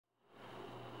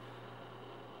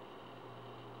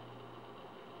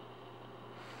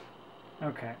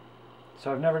Okay,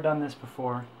 so I've never done this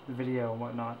before, the video and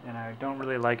whatnot, and I don't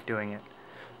really like doing it,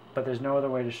 but there's no other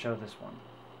way to show this one.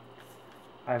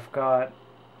 I've got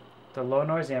the low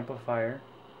noise amplifier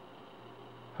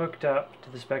hooked up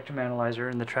to the spectrum analyzer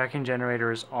and the tracking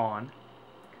generator is on.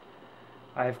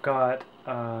 I've got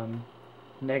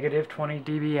negative 20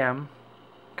 dBm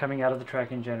coming out of the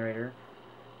tracking generator,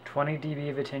 20 dB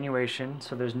of attenuation,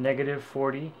 so there's negative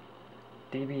 40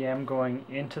 dBm going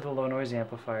into the low noise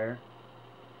amplifier.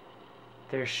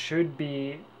 There should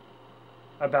be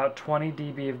about 20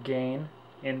 dB of gain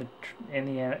in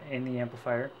the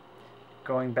amplifier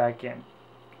going back in.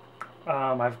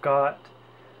 I've got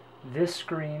this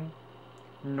screen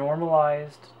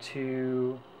normalized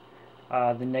to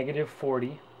the negative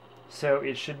 40, so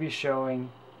it should be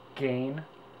showing gain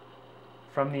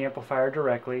from the amplifier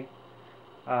directly.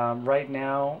 Right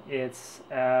now it's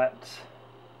at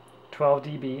 12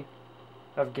 dB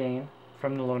of gain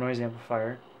from the low noise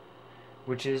amplifier,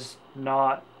 which is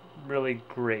not really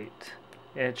great.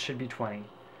 It should be 20.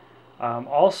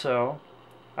 Also,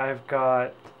 I've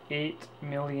got 8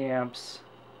 milliamps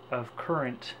of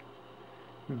current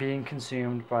being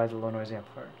consumed by the low noise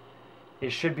amplifier.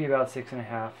 It should be about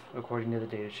 6.5 according to the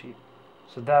data sheet.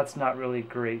 So that's not really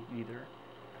great either.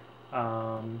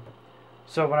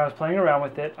 So when I was playing around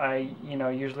with it, I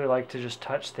usually like to just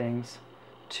touch things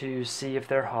to see if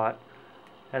they're hot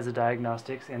as a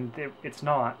diagnostics, and it's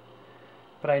not.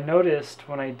 But I noticed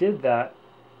when I did that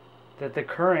the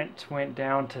current went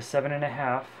down to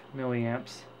 7.5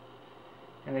 milliamps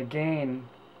and the gain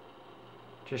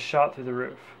just shot through the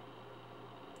roof.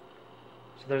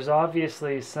 So there's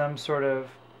obviously some sort of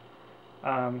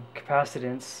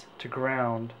capacitance to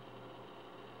ground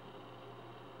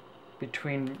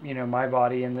between my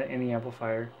body and the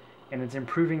amplifier, and it's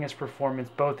improving its performance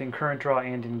both in current draw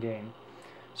and in gain.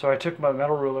 So I took my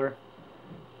metal ruler,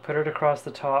 put it across the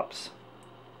tops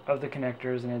of the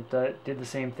connectors, and it did the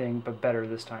same thing but better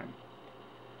this time.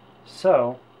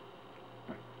 So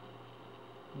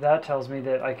that tells me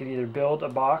that I could either build a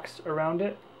box around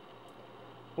it,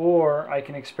 or I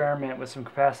can experiment with some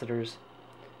capacitors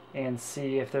and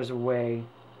see if there's a way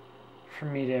for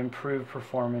me to improve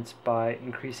performance by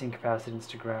increasing capacitance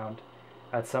to ground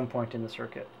at some point in the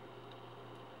circuit.